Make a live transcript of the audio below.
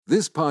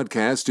This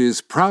podcast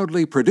is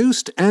proudly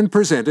produced and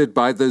presented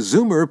by the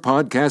Zoomer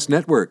Podcast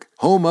Network,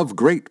 home of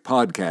great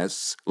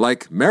podcasts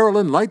like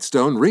Marilyn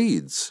Lightstone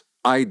Reads,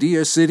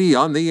 Idea City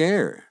on the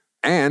Air,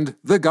 and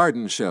The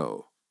Garden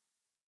Show.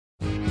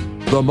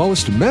 The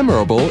most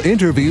memorable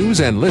interviews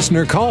and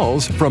listener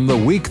calls from the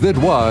week that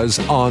was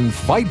on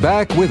Fight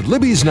Back with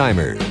Libby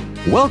Znaimer.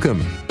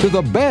 Welcome to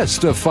the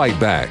best of Fight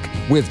Back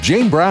with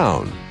Jane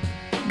Brown.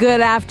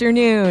 Good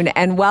afternoon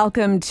and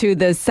welcome to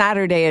the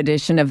Saturday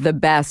edition of the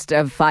Best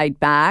of Fight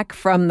Back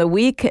from the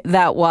week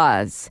that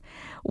was.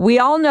 We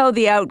all know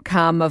the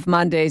outcome of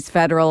Monday's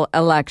federal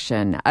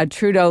election, a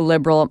Trudeau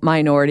Liberal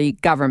minority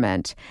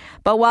government.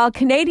 But while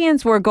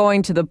Canadians were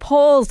going to the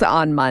polls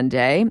on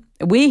Monday,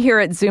 we here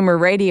at Zoomer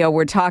Radio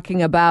were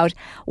talking about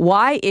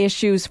why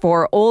issues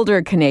for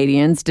older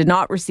Canadians did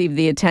not receive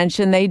the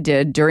attention they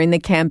did during the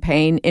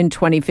campaign in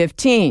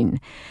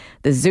 2015.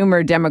 The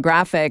Zoomer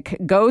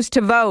demographic goes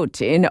to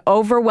vote in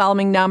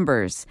overwhelming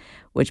numbers,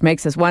 which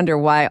makes us wonder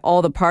why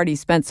all the parties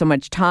spent so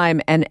much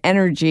time and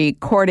energy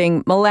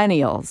courting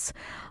millennials.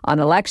 On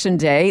Election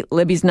Day,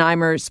 Libby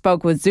Znaimer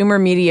spoke with Zoomer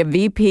Media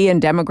VP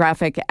and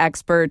demographic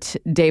expert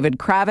David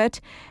Cravit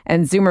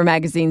and Zoomer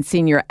Magazine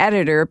senior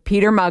editor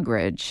Peter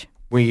Muggeridge.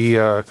 We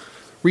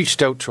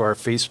reached out to our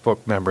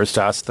Facebook members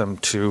to ask them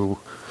to,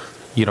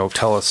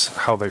 tell us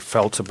how they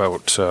felt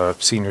about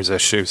seniors'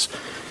 issues.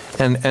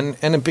 And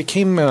it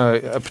became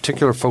a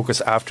particular focus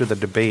after the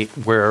debate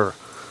where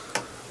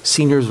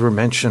seniors were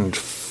mentioned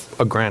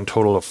a grand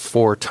total of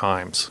 4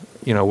 times.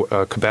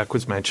 Quebec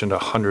was mentioned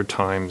 100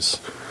 times.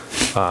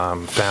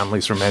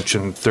 Families were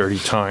mentioned 30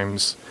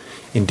 times.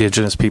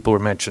 Indigenous people were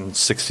mentioned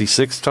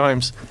 66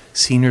 times.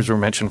 Seniors were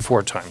mentioned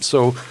 4 times.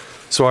 So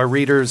our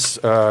readers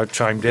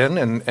chimed in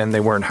and they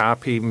weren't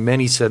happy.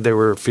 Many said they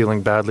were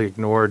feeling badly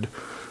ignored.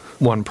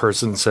 One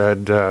person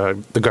said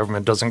the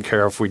government doesn't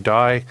care if we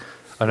die.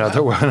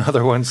 Another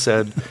one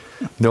said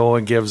no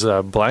one gives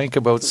a blank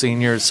about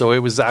seniors. So it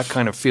was that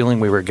kind of feeling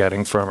we were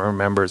getting from our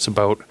members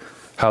about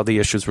how the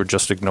issues were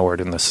just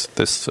ignored in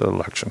this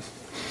election.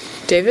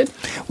 David?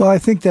 Well, I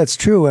think that's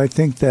true. I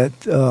think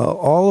that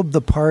all of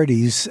the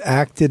parties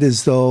acted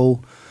as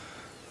though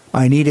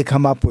I need to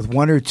come up with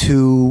 1 or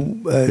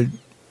 2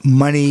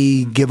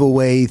 money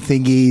giveaway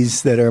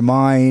thingies that are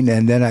mine,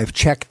 and then I've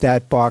checked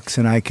that box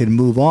and I can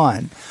move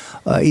on.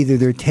 Either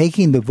they're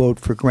taking the vote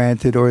for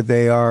granted or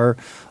they are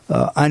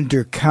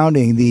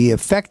undercounting the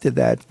effect of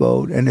that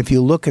vote. And if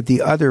you look at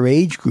the other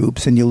age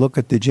groups and you look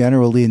at the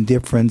general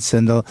indifference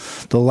and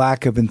the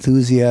lack of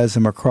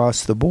enthusiasm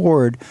across the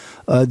board,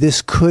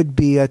 this could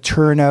be a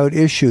turnout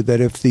issue, that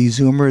if the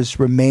Zoomers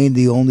remain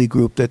the only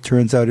group that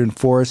turns out in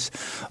force,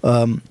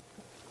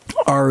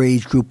 our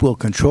age group will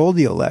control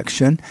the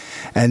election.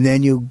 And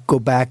then you go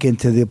back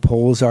into the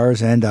polls,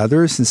 ours and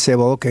others, and say,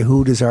 well, okay,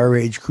 who does our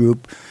age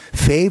group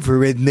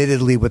favor,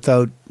 admittedly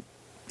without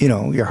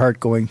your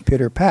heart going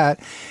pitter-pat.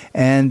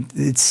 And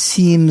it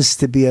seems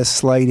to be a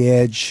slight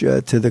edge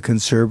to the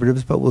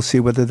Conservatives, but we'll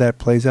see whether that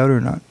plays out or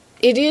not.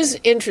 It is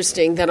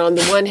interesting that on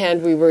the one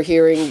hand we were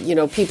hearing,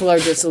 people are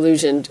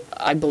disillusioned,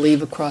 I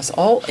believe, across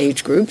all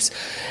age groups,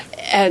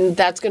 and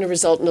that's going to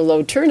result in a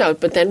low turnout.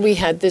 But then we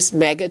had this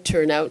mega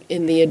turnout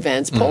in the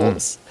advanced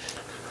polls.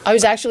 I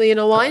was actually in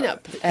a lineup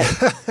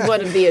at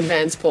one of the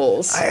advanced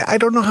polls. I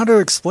don't know how to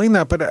explain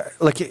that, but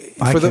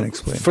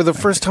for the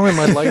first time in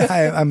my life,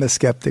 I'm a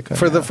skeptic.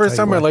 For the first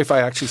time in my life, I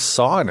actually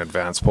saw an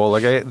advanced poll.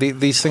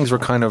 These things were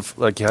kind of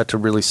like you had to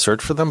really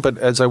search for them. But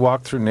as I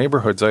walked through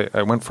neighborhoods,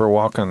 I went for a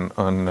walk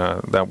on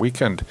that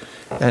weekend,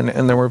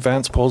 and there were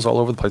advanced polls all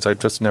over the place. I'd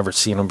just never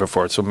seen them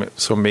before.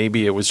 So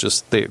maybe it was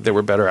just they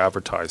were better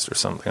advertised or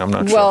something. I'm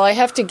not sure. Well, I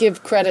have to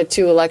give credit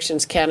to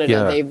Elections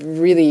Canada.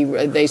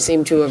 Yeah. They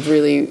seem to have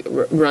really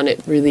run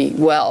it really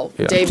well.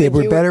 Yeah. David, they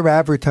were better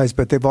advertised,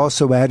 but they've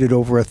also added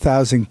over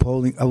 1,000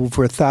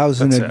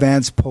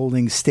 advanced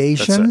polling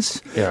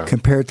stations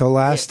compared to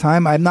last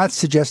time. I'm not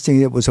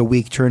suggesting it was a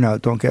weak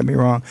turnout, don't get me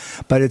wrong,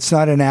 but it's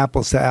not an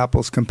apples to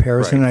apples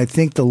comparison. Right. And I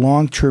think the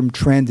long-term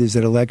trend is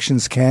that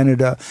Elections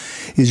Canada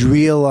is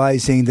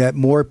realizing that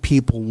more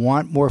people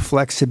want more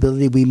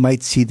flexibility. We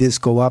might see this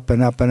go up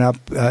and up and up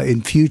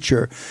in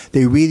future.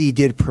 They really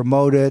did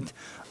promote it.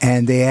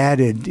 And they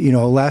added,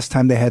 last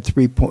time they had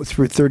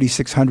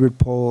 3,600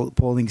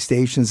 polling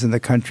stations in the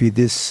country.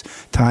 This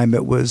time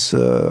it was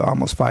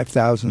almost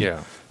 5,000.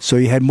 Yeah. So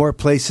you had more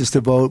places to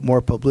vote,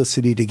 more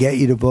publicity to get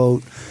you to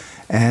vote.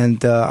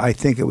 And I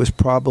think it was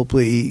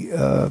probably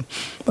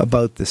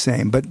about the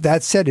same. But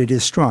that said, it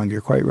is strong.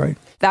 You're quite right.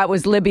 That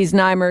was Libby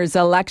Znaimer's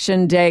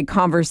Election Day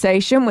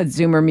conversation with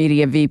Zoomer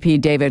Media VP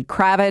David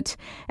Cravit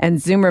and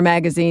Zoomer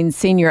Magazine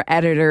senior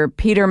editor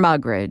Peter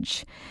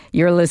Muggeridge.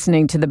 You're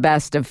listening to the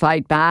Best of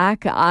Fight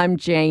Back. I'm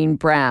Jane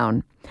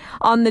Brown.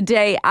 On the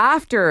day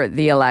after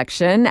the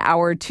election,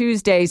 our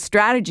Tuesday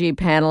strategy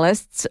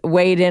panelists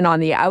weighed in on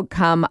the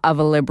outcome of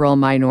a Liberal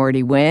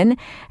minority win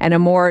and a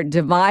more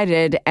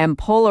divided and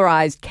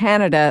polarized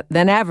Canada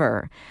than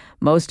ever.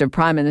 Most of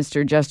Prime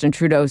Minister Justin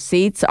Trudeau's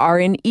seats are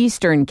in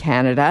eastern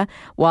Canada,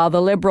 while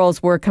the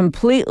Liberals were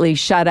completely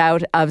shut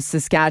out of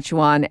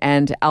Saskatchewan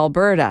and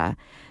Alberta.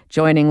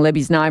 Joining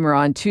Libby Znaimer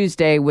on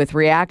Tuesday with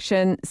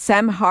reaction,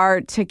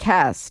 Semhar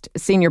Takeste,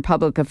 Senior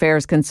Public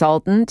Affairs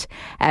Consultant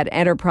at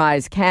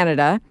Enterprise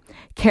Canada,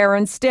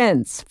 Karen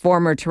Stintz,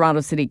 former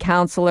Toronto City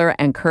Councillor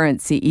and current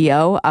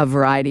CEO of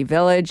Variety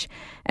Village,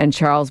 and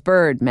Charles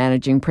Bird,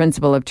 Managing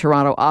Principal of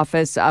Toronto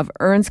office of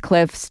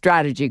Earnscliffe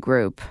Strategy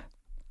Group.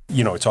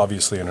 You know, it's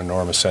obviously an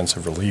enormous sense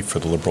of relief for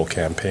the Liberal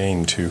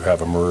campaign to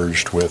have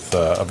emerged with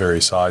a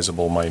very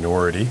sizable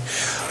minority.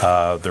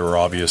 There were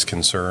obvious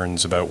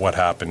concerns about what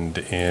happened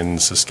in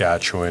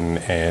Saskatchewan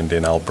and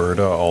in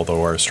Alberta,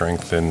 although our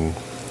strength in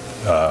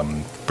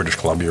British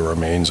Columbia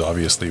remains.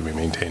 Obviously, we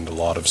maintained a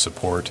lot of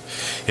support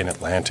in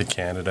Atlantic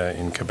Canada,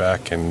 in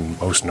Quebec, and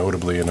most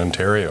notably in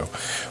Ontario,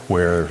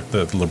 where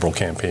the Liberal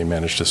campaign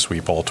managed to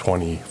sweep all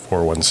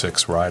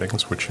 416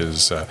 ridings, which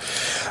is a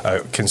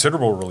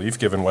considerable relief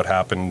given what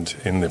happened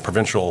in the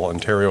provincial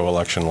Ontario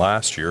election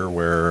last year,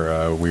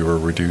 where we were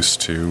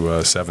reduced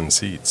to 7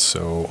 seats.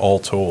 So all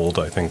told,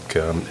 I think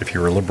if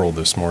you're a Liberal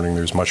this morning,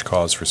 there's much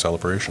cause for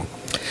celebration.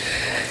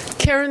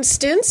 Karen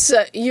Stintz,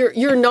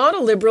 you're not a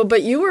Liberal,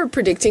 but you were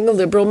predicting a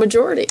Liberal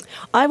majority.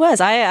 I was.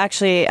 I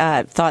actually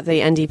thought the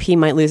NDP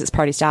might lose its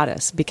party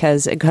status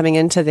because coming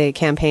into the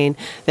campaign,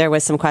 there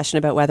was some question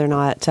about whether or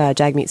not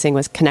Jagmeet Singh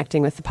was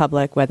connecting with the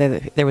public, whether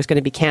there was going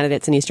to be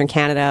candidates in Eastern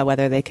Canada,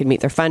 whether they could meet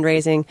their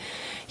fundraising.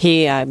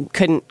 He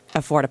couldn't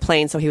afford a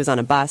plane, so he was on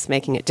a bus,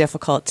 making it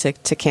difficult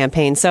to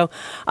campaign. So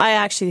I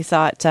actually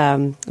thought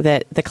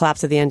that the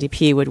collapse of the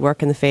NDP would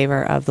work in the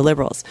favor of the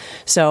Liberals.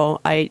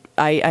 So I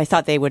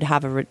thought they would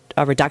have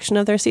a reduction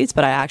of their seats,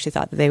 but I actually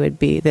thought that they would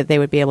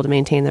be able to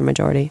maintain their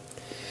majority.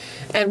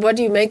 And what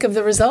do you make of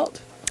the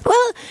result?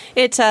 Well,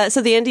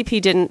 so the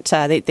NDP didn't.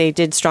 They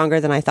did stronger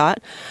than I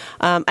thought.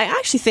 I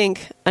actually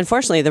think,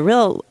 unfortunately, the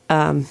real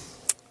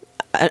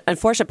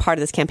unfortunate part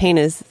of this campaign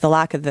is the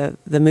lack of the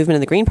movement in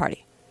the Green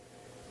Party.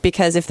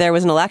 Because if there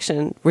was an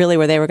election really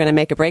where they were going to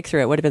make a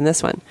breakthrough, it would have been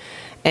this one.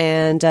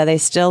 And they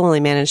still only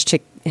managed to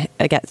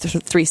get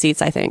 3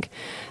 seats, I think.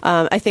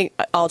 I think,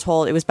 all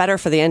told, it was better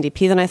for the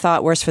NDP than I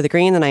thought, worse for the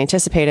Green than I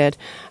anticipated.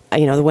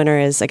 The winner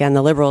is, again,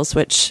 the Liberals,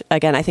 which,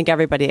 again, I think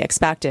everybody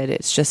expected.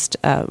 It's just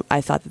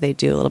I thought that they'd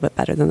do a little bit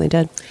better than they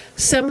did.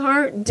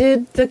 Semhar,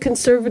 did the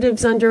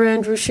Conservatives under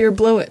Andrew Scheer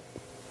blow it?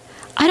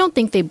 I don't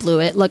think they blew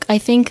it. Look, I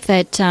think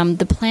that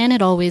the plan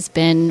had always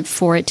been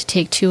for it to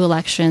take 2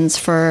 elections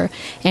for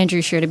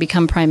Andrew Scheer to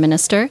become Prime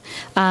Minister.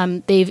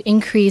 They've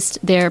increased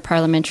their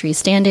parliamentary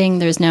standing.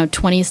 There's now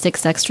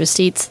 26 extra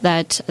seats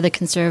that the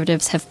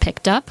Conservatives have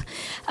picked up.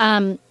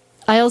 I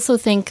also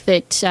think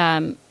that,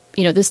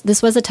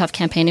 this was a tough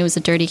campaign. It was a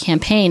dirty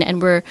campaign.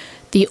 And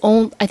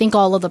I think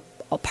all of the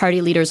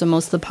party leaders, or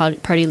most of the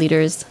party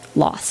leaders,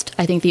 lost.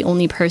 I think the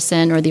only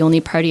person or the only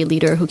party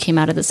leader who came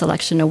out of this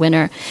election a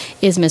winner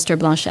is Mr.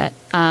 Blanchet.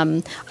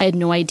 I had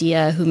no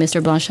idea who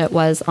Mr. Blanchet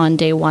was on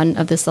day one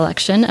of this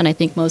election, and I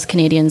think most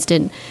Canadians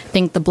didn't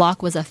think the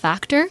Bloc was a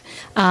factor,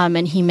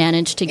 and he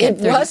managed to get...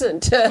 It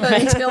wasn't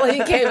until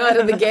he came out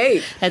of the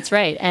gate. That's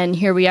right, and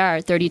here we are,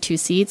 32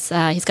 seats.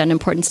 He's got an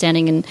important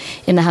standing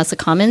in the House of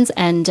Commons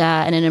and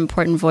an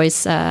important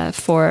voice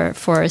for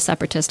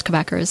separatist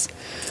Quebecers.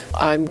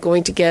 I'm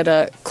going to get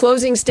a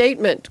closing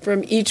statement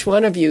from each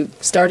one of you,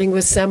 starting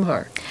with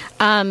Semhar.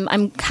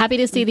 I'm happy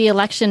to see the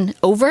election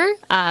over.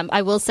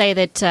 I will say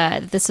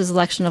that this is an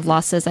election of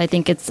losses. I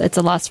think it's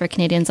a loss for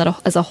Canadians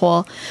as a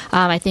whole.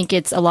 I think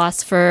it's a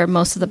loss for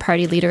most of the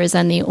party leaders,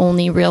 and the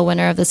only real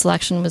winner of this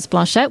election was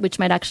Blanchet, which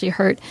might actually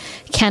hurt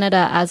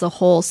Canada as a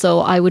whole.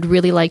 So I would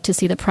really like to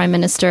see the Prime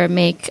Minister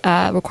make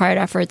required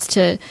efforts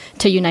to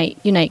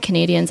unite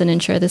Canadians and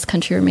ensure this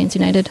country remains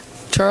united.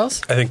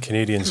 Charles? I think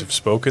Canadians have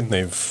spoken.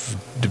 They've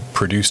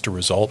produced a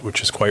result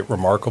which is quite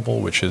remarkable,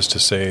 which is to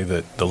say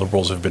that the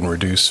Liberals have been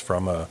reduced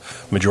from a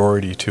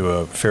majority to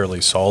a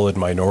fairly solid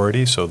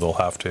minority, so they'll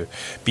have to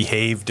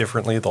behave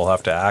differently, they'll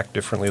have to act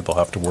differently, they'll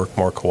have to work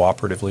more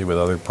cooperatively with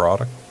other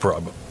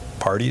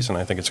parties, and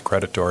I think it's a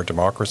credit to our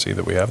democracy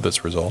that we have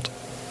this result.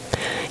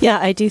 Yeah,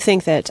 I do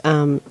think that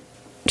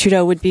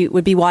Trudeau would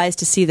be wise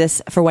to see this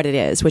for what it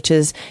is, which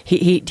is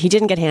he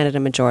didn't get handed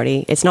a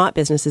majority. It's not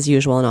business as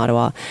usual in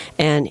Ottawa,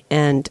 and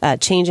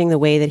changing the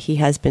way that he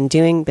has been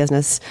doing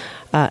business,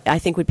 I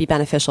think would be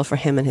beneficial for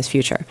him and his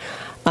future.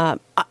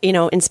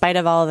 In spite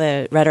of all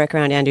the rhetoric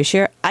around Andrew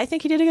Scheer, I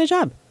think he did a good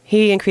job.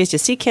 He increased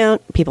his seat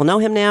count. People know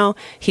him now.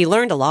 He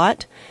learned a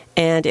lot.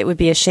 And it would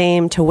be a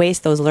shame to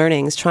waste those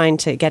learnings trying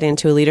to get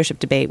into a leadership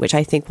debate, which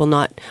I think will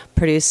not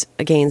produce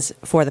gains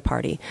for the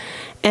party.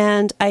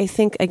 And I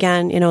think,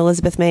 again,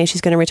 Elizabeth May,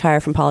 she's going to retire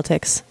from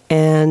politics.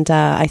 And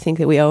I think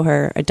that we owe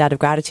her a debt of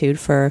gratitude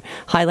for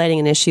highlighting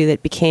an issue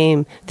that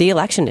became the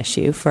election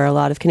issue for a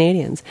lot of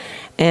Canadians.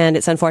 And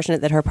it's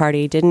unfortunate that her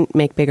party didn't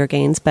make bigger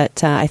gains,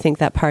 but I think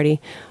that party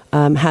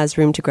has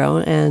room to grow.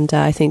 And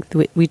I think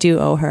we do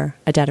owe her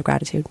a debt of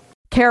gratitude.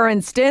 Karen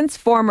Stintz,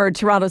 former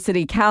Toronto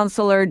City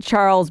Councillor,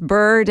 Charles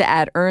Bird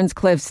at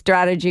Earnscliffe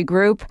Strategy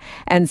Group,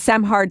 and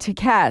Semhar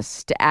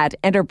Takeste at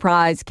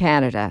Enterprise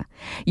Canada.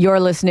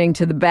 You're listening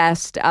to the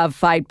best of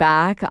Fight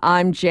Back.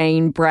 I'm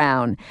Jane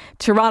Brown.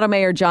 Toronto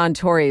Mayor John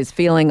Tory is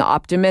feeling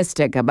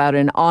optimistic about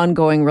an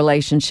ongoing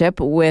relationship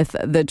with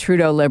the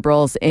Trudeau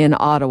Liberals in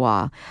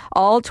Ottawa.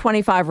 All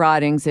 25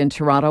 ridings in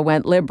Toronto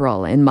went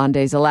Liberal in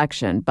Monday's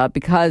election, but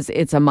because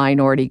it's a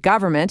minority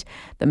government,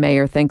 the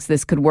mayor thinks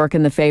this could work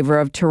in the favour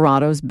of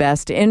Toronto's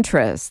best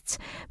interests.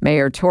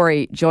 Mayor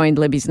Tory joined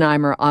Libby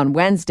Znaimer on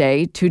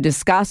Wednesday to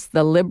discuss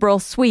the Liberal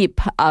sweep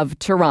of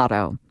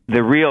Toronto.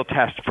 The real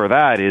test for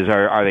that is,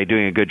 are they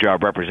doing a good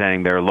job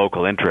representing their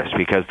local interests?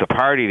 Because the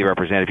party they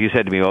represent, if you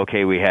said to me,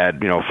 okay, we had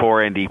 4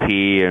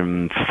 NDP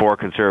and 4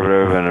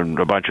 Conservative and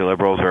a bunch of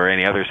Liberals or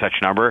any other such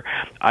number,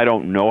 I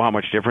don't know how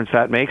much difference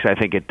that makes. I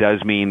think it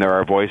does mean there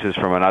are voices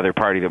from another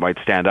party that might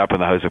stand up in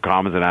the House of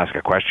Commons and ask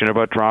a question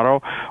about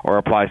Toronto or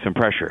apply some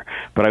pressure.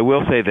 But I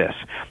will say this.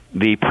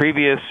 The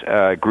previous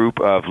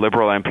group of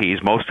Liberal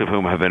MPs, most of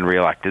whom have been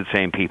re-elected,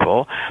 same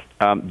people,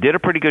 did a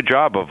pretty good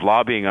job of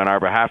lobbying on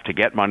our behalf to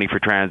get money for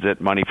transit,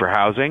 money for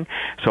housing.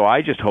 So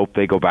I just hope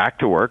they go back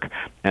to work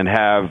and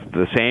have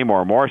the same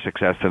or more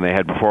success than they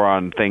had before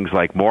on things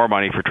like more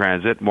money for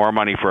transit, more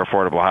money for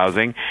affordable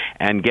housing,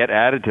 and get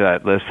added to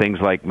that list things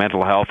like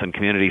mental health and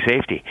community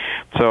safety.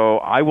 So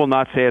I will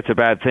not say it's a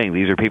bad thing.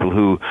 These are people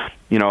who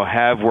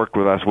have worked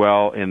with us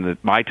well in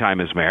my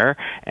time as mayor,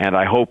 and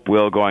I hope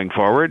will going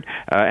forward.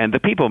 And the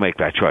people make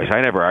that choice.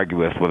 I never argue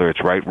with whether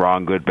it's right,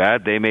 wrong, good,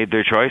 bad. They made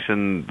their choice,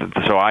 and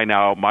so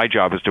my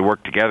job is to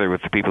work together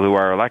with the people who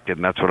are elected,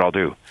 and that's what I'll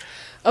do.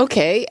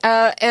 Okay,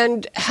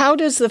 and how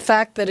does the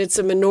fact that it's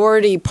a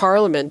minority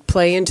parliament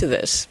play into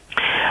this?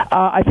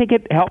 I think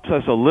it helps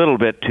us a little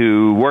bit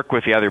to work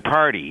with the other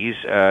parties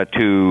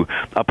to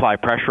apply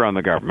pressure on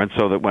the government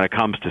so that when it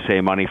comes to,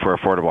 say, money for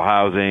affordable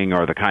housing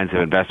or the kinds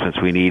of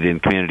investments we need in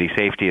community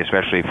safety,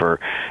 especially for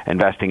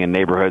investing in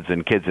neighborhoods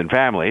and kids and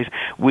families,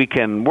 we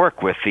can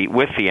work with the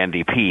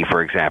NDP,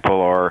 for example,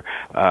 or,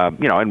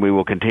 and we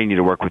will continue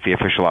to work with the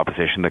official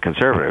opposition, the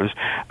Conservatives.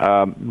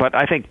 But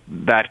I think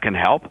that can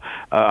help.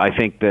 I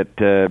think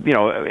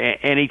that,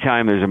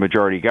 anytime there's a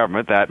majority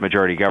government, that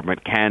majority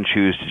government can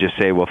choose to just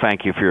say, well,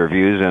 thank you for your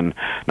views and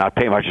not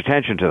pay much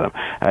attention to them.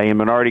 In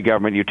minority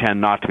government, you tend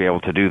not to be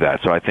able to do that.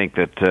 So I think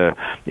that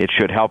it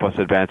should help us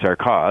advance our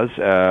cause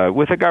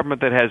with a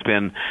government that has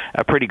been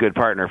a pretty good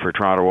partner for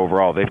Toronto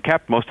overall. They've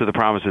kept most of the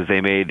promises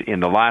they made in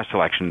the last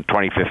election,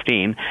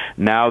 2015.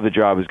 Now the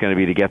job is going to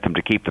be to get them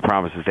to keep the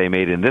promises they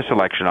made in this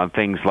election on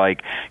things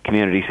like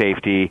community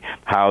safety,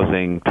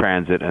 housing,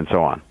 transit, and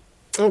so on.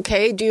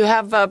 Okay. Do you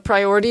have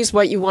priorities,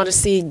 what you want to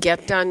see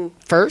get done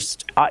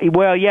first?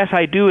 Well, yes,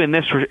 I do in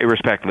this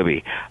respect,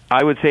 Libby.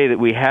 I would say that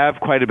we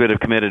have quite a bit of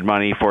committed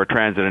money for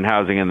transit and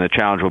housing, and the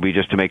challenge will be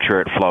just to make sure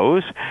it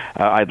flows.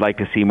 I'd like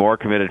to see more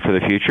committed for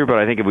the future, but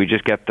I think if we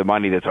just get the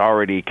money that's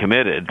already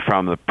committed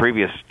from the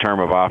previous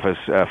term of office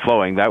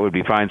flowing, that would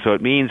be fine. So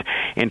it means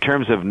in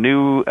terms of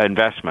new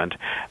investment,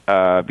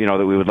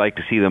 that we would like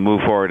to see them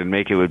move forward and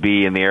make it would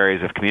be in the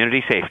areas of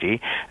community safety,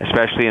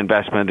 especially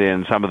investment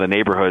in some of the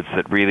neighborhoods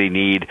that really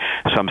need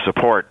some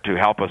support to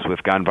help us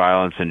with gun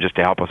violence and just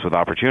to help us with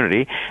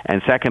opportunity.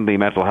 And secondly,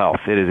 mental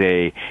health. It is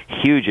a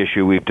huge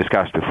issue we've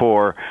discussed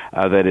before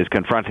that is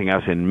confronting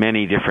us in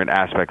many different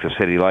aspects of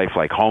city life,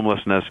 like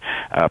homelessness,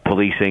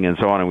 policing, and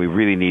so on, and we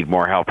really need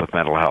more help with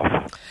mental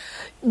health.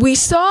 We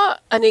saw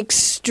an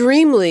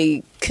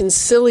extremely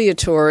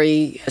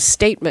conciliatory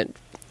statement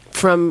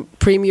from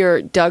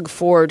Premier Doug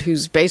Ford,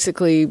 who's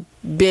basically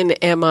been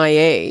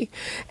MIA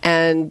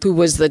and who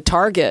was the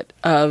target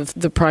of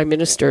the Prime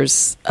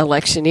Minister's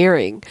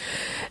electioneering.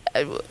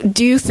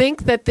 Do you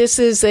think that this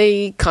is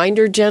a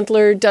kinder,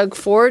 gentler Doug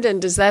Ford,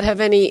 and does that have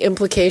any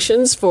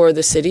implications for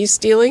the city's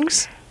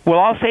dealings? Well,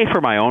 I'll say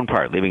for my own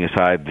part, leaving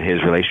aside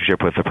his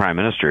relationship with the Prime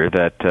Minister,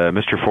 that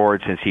Mr.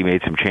 Ford, since he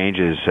made some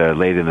changes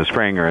late in the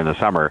spring or in the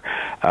summer,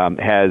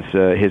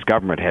 his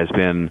government has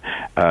been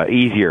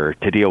easier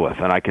to deal with.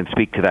 And I can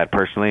speak to that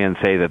personally and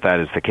say that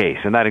is the case.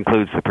 And that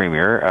includes the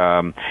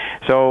Premier.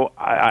 So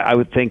I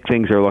would think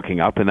things are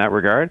looking up in that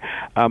regard.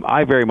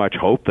 I very much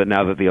hope that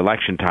now that the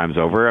election time's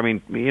over,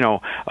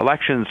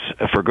 elections,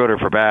 for good or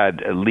for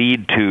bad,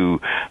 lead to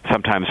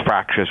sometimes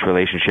fractious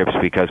relationships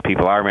because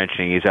people are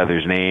mentioning each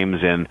other's names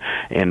in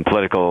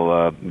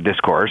political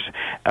discourse,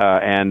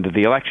 and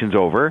the election's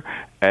over,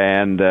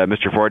 and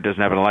Mr. Ford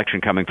doesn't have an election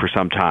coming for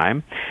some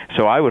time.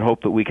 So I would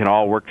hope that we can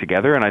all work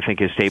together, and I think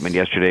his statement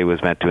yesterday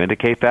was meant to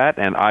indicate that,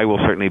 and I will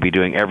certainly be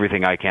doing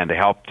everything I can to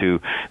help to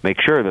make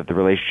sure that the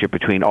relationship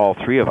between all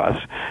three of us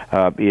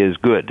is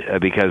good,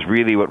 because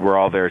really what we're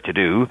all there to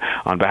do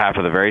on behalf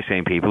of the very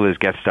same people is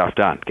get stuff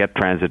done, get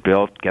transit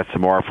built, get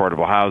some more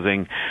affordable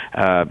housing,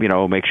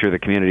 make sure the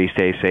community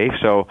stays safe.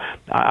 So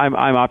I'm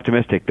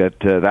optimistic that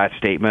that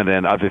statement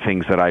and other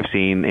things that I've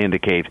seen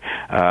indicate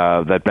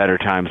that better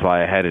times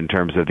lie ahead in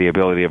terms terms of the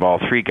ability of all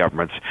three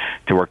governments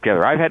to work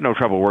together. I've had no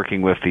trouble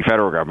working with the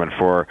federal government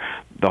for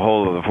the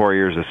whole of the 4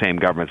 years the same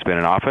government's been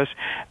in office.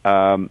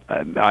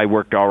 I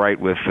worked all right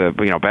with,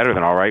 better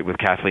than all right with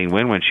Kathleen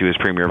Wynne when she was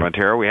Premier of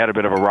Ontario. We had a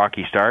bit of a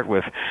rocky start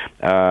with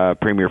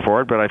Premier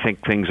Ford, but I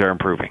think things are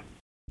improving.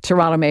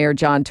 Toronto Mayor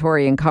John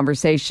Tory in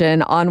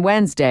conversation on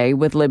Wednesday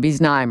with Libby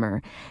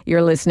Znaimer.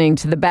 You're listening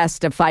to the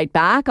best of Fight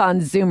Back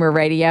on Zoomer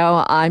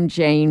Radio. I'm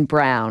Jane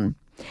Brown.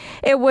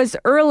 It was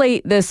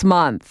early this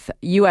month.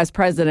 U.S.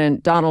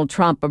 President Donald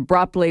Trump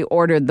abruptly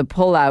ordered the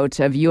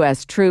pullout of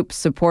U.S. troops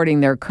supporting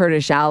their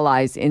Kurdish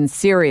allies in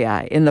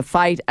Syria in the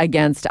fight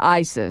against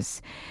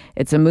ISIS.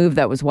 It's a move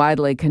that was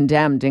widely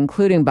condemned,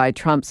 including by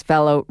Trump's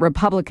fellow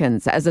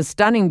Republicans, as a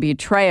stunning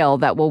betrayal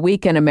that will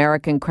weaken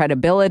American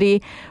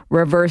credibility,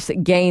 reverse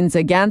gains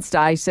against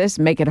ISIS,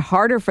 make it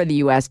harder for the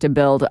U.S. to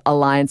build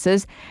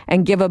alliances,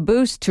 and give a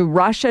boost to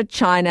Russia,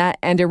 China,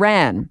 and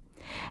Iran.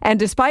 And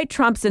despite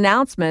Trump's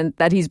announcement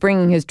that he's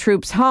bringing his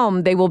troops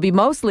home, they will be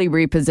mostly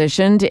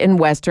repositioned in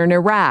western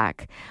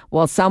Iraq,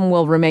 while some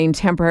will remain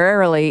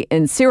temporarily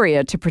in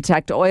Syria to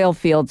protect oil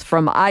fields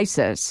from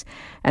ISIS,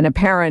 an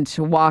apparent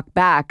walk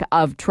back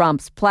of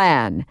Trump's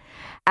plan.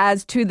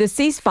 As to the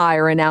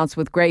ceasefire announced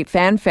with great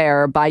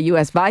fanfare by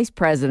U.S. Vice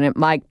President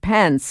Mike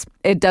Pence,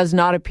 it does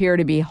not appear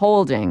to be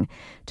holding.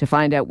 To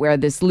find out where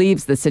this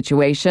leaves the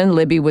situation,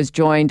 Libby was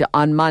joined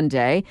on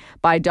Monday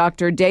by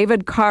Dr.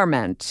 David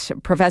Carment,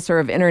 professor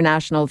of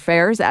international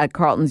affairs at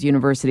Carleton's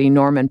University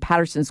Norman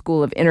Paterson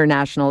School of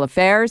International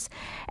Affairs,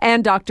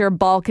 and Dr.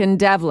 Balkan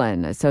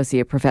Devlen,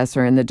 associate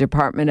professor in the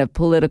Department of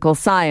Political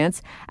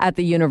Science at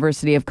the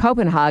University of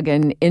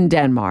Copenhagen in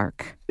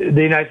Denmark.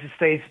 The United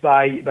States,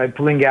 by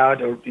pulling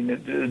out, or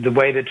the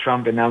way that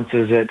Trump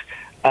announces it,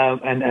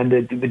 and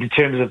the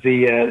terms of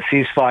the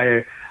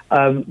ceasefire,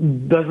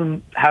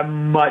 doesn't have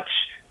much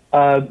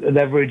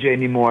leverage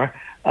anymore.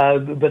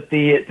 But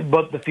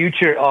the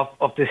future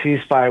of the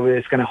ceasefire, whether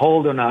it's going to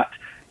hold or not,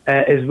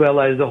 as well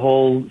as the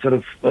whole sort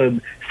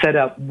of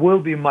setup, will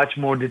be much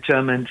more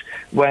determined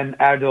when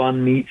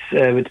Erdogan meets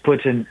with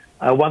Putin.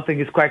 One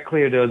thing is quite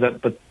clear, though,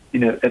 that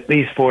at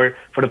least for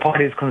the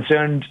parties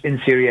concerned in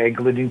Syria,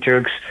 including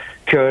Turks,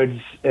 Kurds,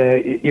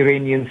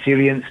 Iranians,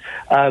 Syrians,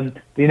 the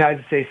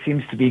United States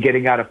seems to be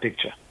getting out of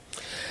picture.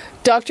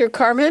 Dr.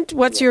 Carment,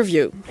 what's your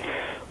view?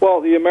 Well,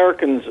 the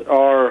Americans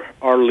are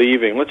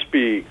leaving. Let's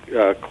be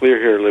clear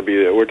here,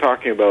 Libby. We're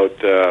talking about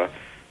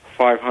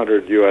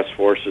 500 U.S.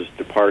 forces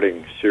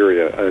departing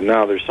Syria.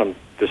 Now there's some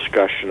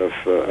discussion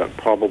of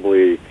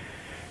probably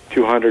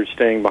 200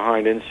 staying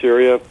behind in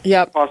Syria,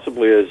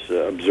 possibly as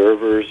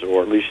observers,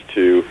 or at least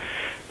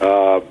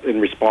in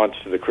response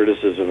to the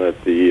criticism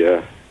that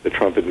the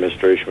Trump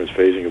administration was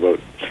facing about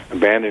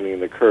abandoning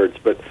the Kurds.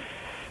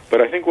 But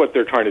I think what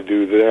they're trying to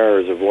do there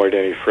is avoid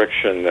any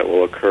friction that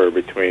will occur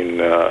between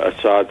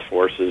Assad's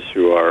forces,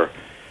 who are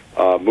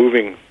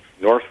moving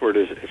northward,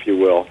 if you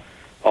will.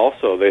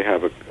 Also, they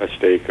have a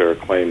stake or a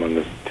claim on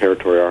the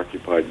territory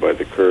occupied by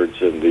the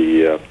Kurds and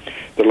the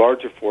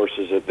larger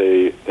forces that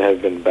they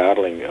have been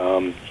battling,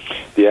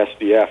 the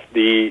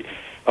SDF,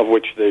 of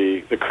which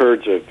the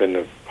Kurds have been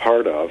a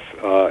part of,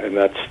 and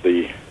that's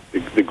the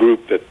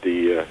group that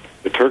the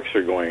Turks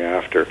are going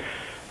after.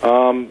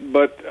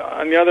 But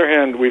on the other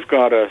hand, we've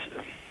got a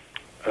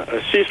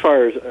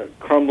ceasefire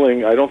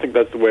crumbling. I don't think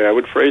that's the way I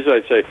would phrase it.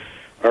 I'd say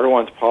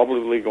Erdogan's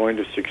probably going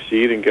to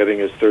succeed in getting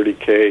his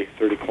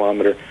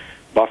 30-kilometer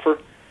buffer.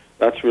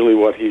 That's really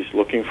what he's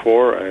looking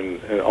for,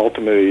 and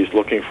ultimately he's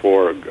looking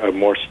for a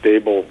more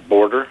stable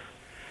border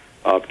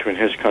between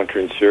his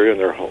country and Syria, and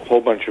there are a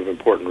whole bunch of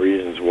important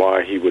reasons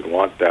why he would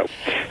want that.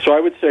 So I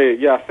would say,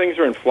 things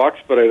are in flux,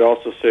 but I'd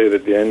also say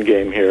that the end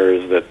game here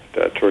is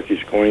that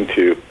Turkey's going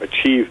to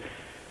achieve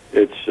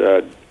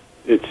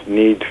its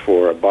need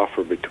for a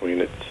buffer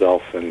between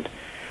itself and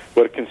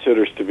what it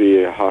considers to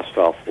be a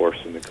hostile force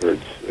in the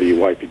Kurds, the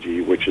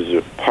YPG, which is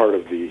a part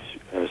of the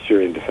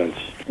Syrian defense.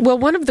 Well,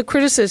 one of the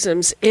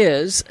criticisms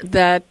is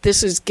that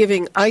this is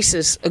giving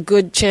ISIS a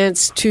good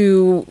chance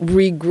to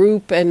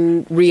regroup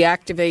and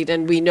reactivate,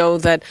 and we know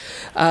that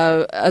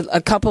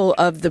a couple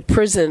of the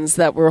prisons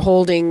that were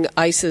holding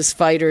ISIS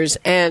fighters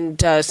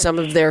and some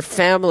of their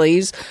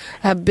families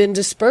have been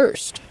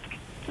dispersed.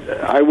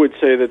 I would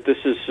say that this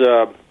is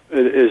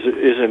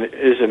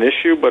an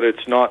issue, but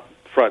it's not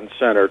front and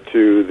center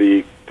to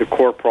the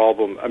core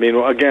problem. I mean,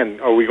 again,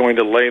 are we going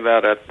to lay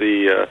that at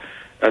the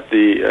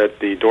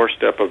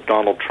doorstep of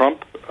Donald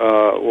Trump,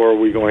 or are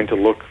we going to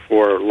look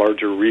for a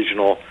larger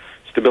regional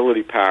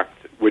stability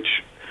pact,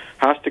 which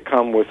has to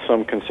come with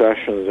some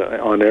concessions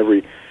on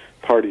every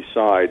party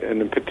side,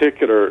 and in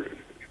particular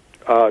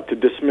to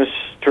dismiss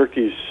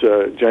Turkey's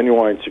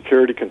genuine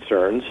security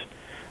concerns,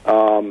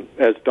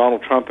 as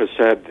Donald Trump has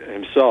said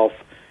himself,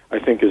 I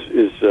think is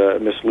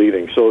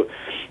misleading. So,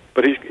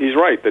 but he's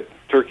right that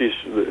Turkey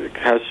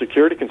has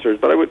security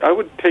concerns. But I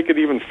would take it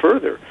even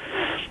further.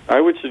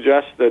 I would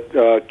suggest that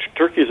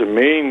Turkey is a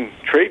main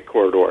trade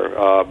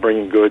corridor,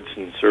 bringing goods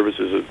and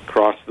services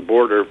across the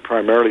border,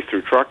 primarily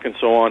through truck and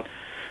so on,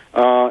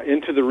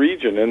 into the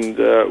region,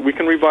 and we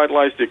can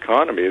revitalize the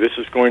economy. This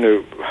is going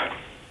to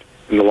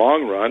in the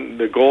long run,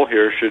 the goal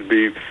here should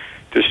be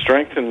to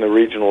strengthen the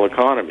regional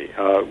economy.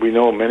 We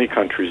know many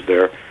countries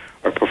there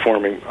are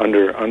performing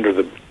under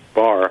the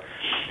bar,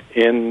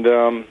 and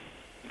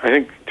I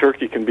think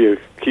Turkey can be a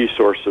key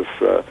source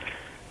of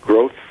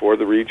growth for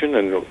the region,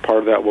 and part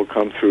of that will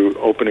come through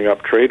opening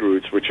up trade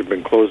routes, which have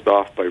been closed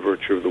off by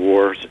virtue of the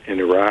wars in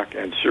Iraq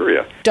and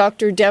Syria.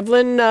 Dr.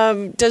 Devlin,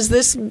 does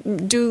this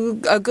do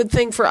a good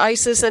thing for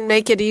ISIS and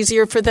make it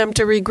easier for them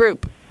to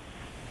regroup?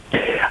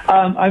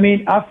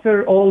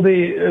 After all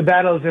the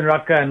battles in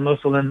Raqqa and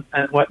Mosul and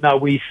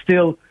whatnot, we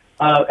still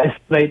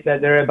estimate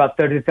that there are about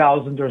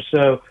 30,000 or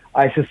so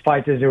ISIS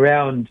fighters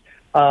around,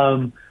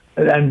 and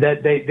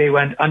that they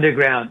went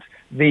underground.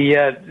 We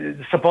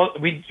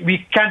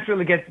can't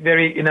really get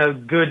very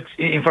good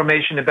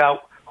information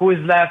about who is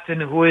left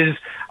and who is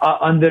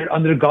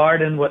under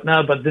guard and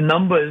whatnot. But the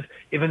numbers,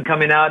 even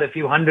coming out a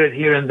few hundred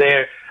here and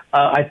there,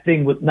 I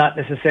think would not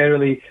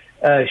necessarily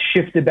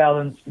shift the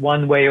balance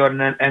one way or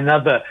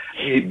another.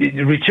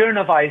 The return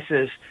of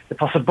ISIS, the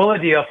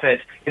possibility of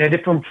it in a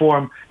different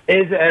form,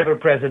 is an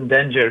ever-present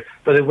danger.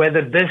 But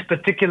whether this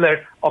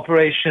particular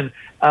operation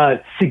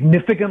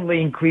significantly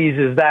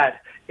increases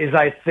that is,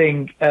 I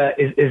think,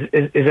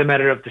 is a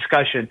matter of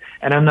discussion,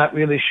 and I'm not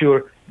really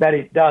sure that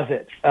it does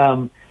it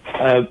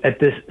at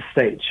this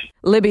stage.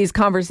 Libby's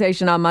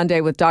conversation on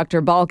Monday with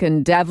Dr.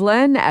 Balkan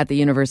Devlen at the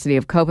University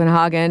of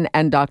Copenhagen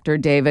and Dr.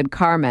 David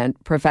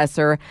Carment,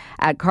 professor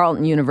at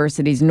Carleton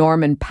University's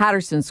Norman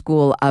Patterson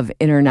School of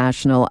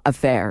International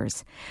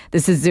Affairs.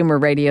 This is Zoomer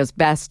Radio's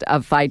Best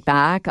of Fight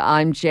Back.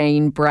 I'm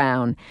Jane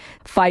Brown.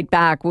 Fight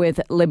Back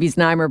with Libby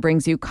Znaimer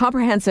brings you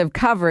comprehensive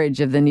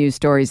coverage of the news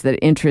stories that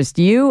interest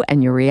you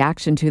and your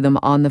reaction to them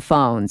on the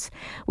phones.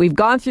 We've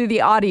gone through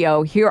the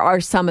audio. Here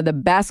are some of the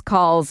best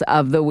calls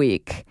of the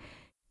week.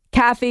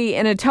 Kathy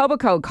in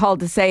Etobicoke called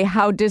to say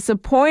how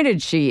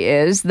disappointed she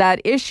is that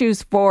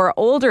issues for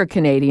older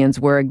Canadians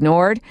were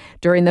ignored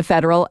during the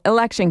federal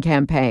election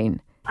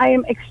campaign. I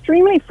am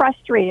extremely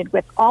frustrated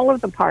with all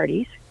of the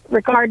parties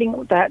regarding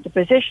the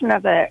position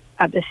of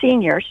the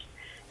seniors,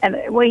 and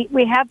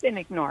we have been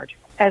ignored.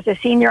 As a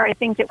senior, I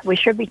think that we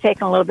should be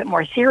taken a little bit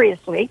more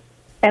seriously.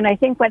 And I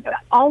think what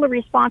all the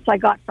response I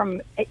got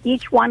from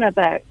each one of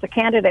the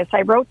candidates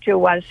I wrote to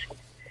was,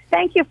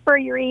 thank you for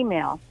your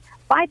email.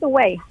 By the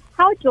way,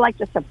 how would you like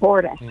to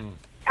support us?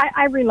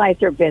 I realize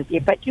they're busy,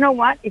 but you know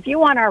what? If you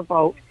want our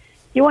vote,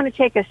 you want to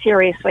take us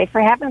seriously, for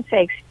heaven's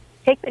sakes,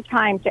 take the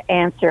time to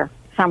answer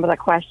some of the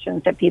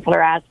questions that people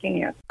are asking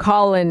you.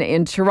 Colin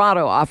in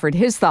Toronto offered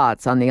his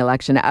thoughts on the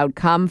election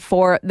outcome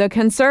for the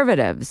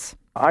Conservatives.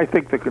 I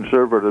think the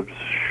Conservatives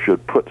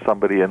should put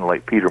somebody in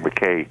like Peter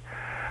MacKay.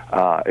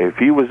 If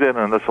he was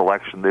in this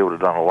election, they would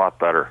have done a lot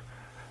better.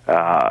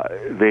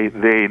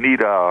 They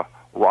need a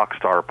rock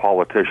star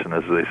politician,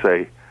 as they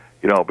say,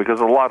 because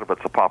a lot of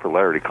it's a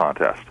popularity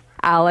contest.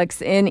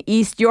 Alex in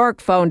East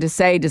York phoned to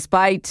say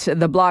despite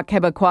the Bloc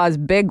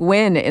Québécois' big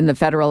win in the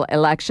federal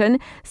election,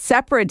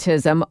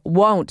 separatism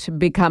won't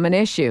become an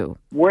issue.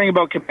 Worrying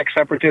about Quebec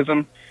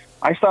separatism,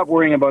 I stopped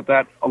worrying about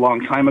that a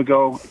long time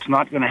ago. It's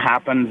not going to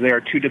happen. They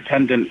are too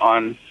dependent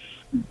on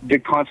the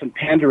constant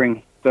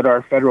pandering that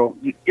our federal,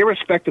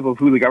 irrespective of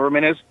who the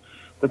government is,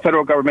 the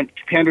federal government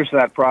panders to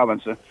that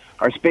province.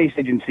 Our space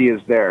agency is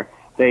there.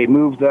 They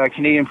moved the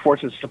Canadian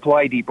Forces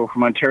Supply Depot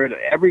from Ontario.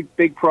 Every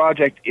big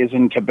project is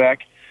in Quebec,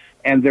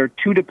 and they're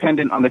too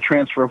dependent on the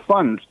transfer of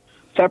funds.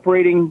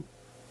 Separating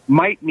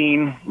might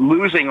mean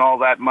losing all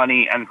that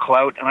money and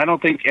clout, and I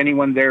don't think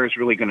anyone there is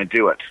really going to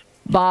do it.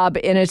 Bob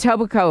in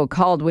Etobicoke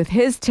called with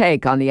his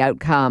take on the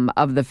outcome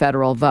of the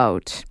federal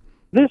vote.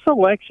 This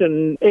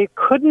election, it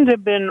couldn't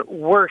have been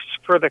worse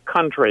for the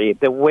country,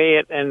 the way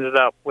it ended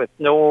up, with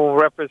no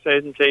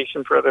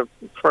representation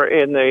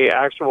in the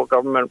actual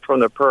government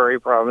from the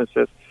prairie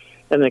provinces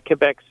and the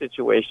Quebec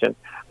situation.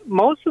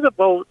 Most of the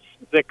votes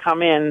that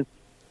come in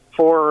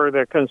for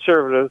the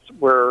Conservatives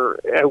were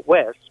at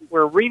West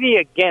were really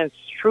against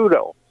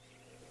Trudeau.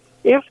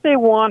 If they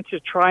want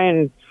to try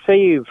and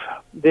save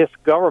this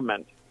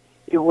government,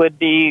 it would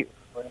be,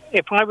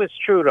 if I was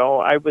Trudeau,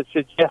 I would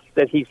suggest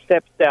that he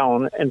steps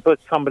down and put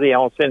somebody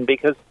else in,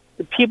 because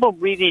the people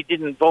really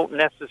didn't vote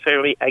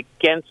necessarily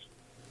against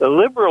the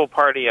Liberal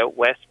Party out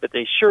West, but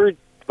they sure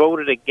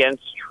voted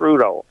against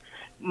Trudeau.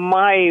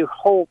 My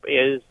hope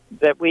is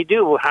that we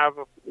do have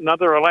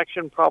another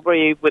election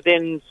probably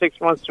within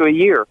 6 months to a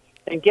year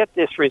and get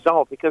this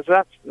result, because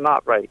that's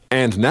not right.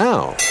 And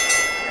now,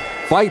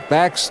 Fight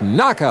Back's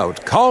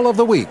Knockout Call of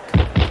the Week.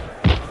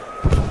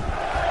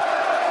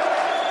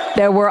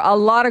 There were a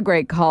lot of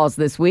great calls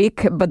this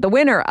week, but the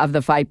winner of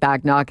the Fight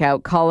Back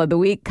Knockout Call of the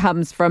Week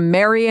comes from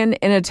Marion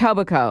in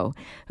Etobicoke,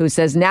 who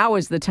says now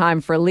is the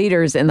time for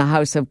leaders in the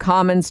House of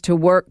Commons to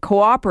work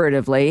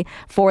cooperatively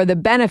for the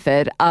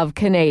benefit of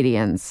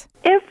Canadians.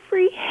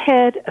 Every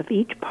head of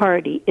each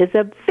party is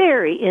a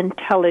very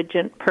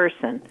intelligent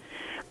person.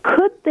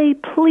 Could they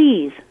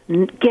please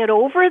get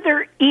over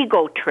their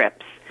ego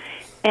trips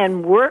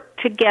and work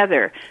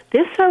together.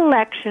 This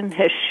election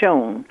has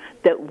shown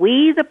that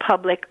we, the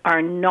public,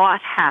 are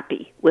not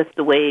happy with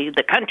the way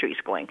the country's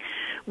going.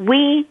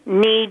 We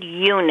need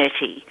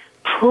unity.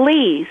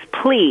 Please,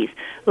 please,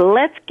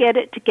 let's get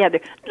it together.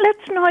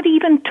 Let's not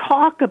even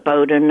talk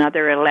about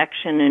another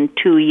election in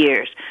 2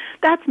 years.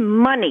 That's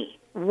money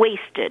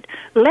wasted.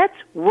 Let's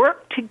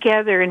work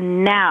together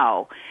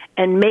now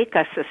and make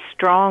us a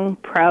strong,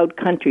 proud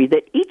country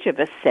that each of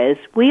us says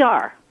we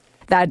are.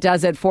 That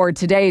does it for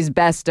today's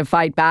Best of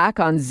Fight Back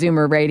on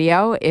Zoomer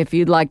Radio. If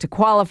you'd like to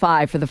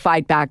qualify for the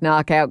Fight Back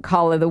Knockout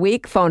Call of the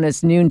Week, phone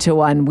us noon to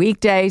 1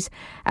 weekdays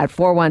at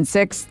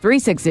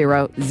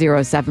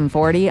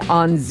 416-360-0740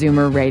 on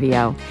Zoomer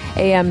Radio.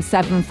 AM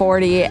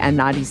 740 and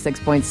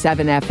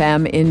 96.7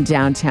 FM in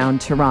downtown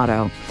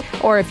Toronto.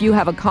 Or if you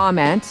have a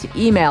comment,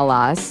 email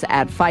us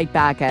at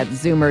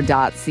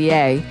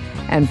fightback@zoomer.ca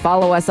and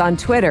follow us on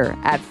Twitter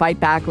at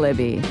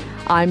FightbackLibby.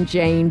 I'm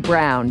Jane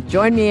Brown.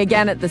 Join me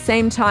again at the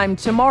same time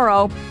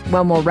tomorrow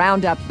when we'll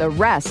round up the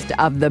rest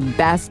of the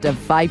Best of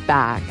Fight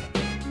Back.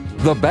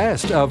 The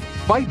Best of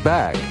Fight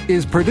Back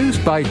is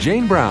produced by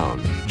Jane Brown,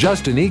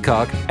 Justin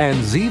Eacock, and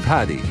Zeev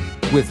Hadi,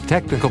 with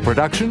technical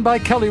production by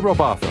Kelly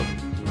Robotham.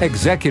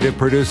 Executive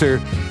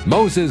producer,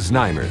 Moses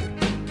Neimer.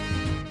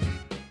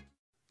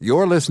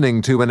 You're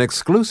listening to an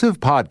exclusive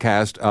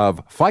podcast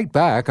of Fight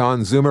Back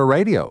on Zoomer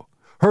Radio.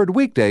 Heard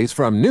weekdays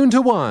from noon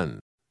to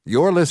 1.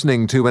 You're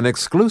listening to an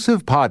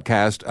exclusive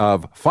podcast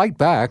of Fight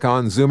Back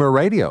on Zoomer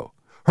Radio.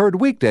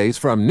 Heard weekdays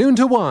from noon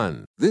to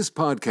 1. This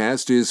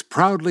podcast is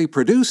proudly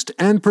produced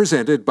and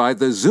presented by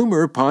the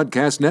Zoomer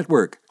Podcast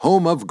Network,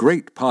 home of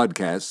great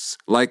podcasts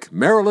like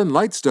Marilyn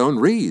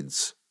Lightstone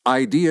Reads,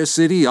 Idea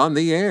City on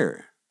the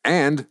Air,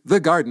 and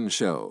The Garden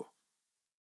Show.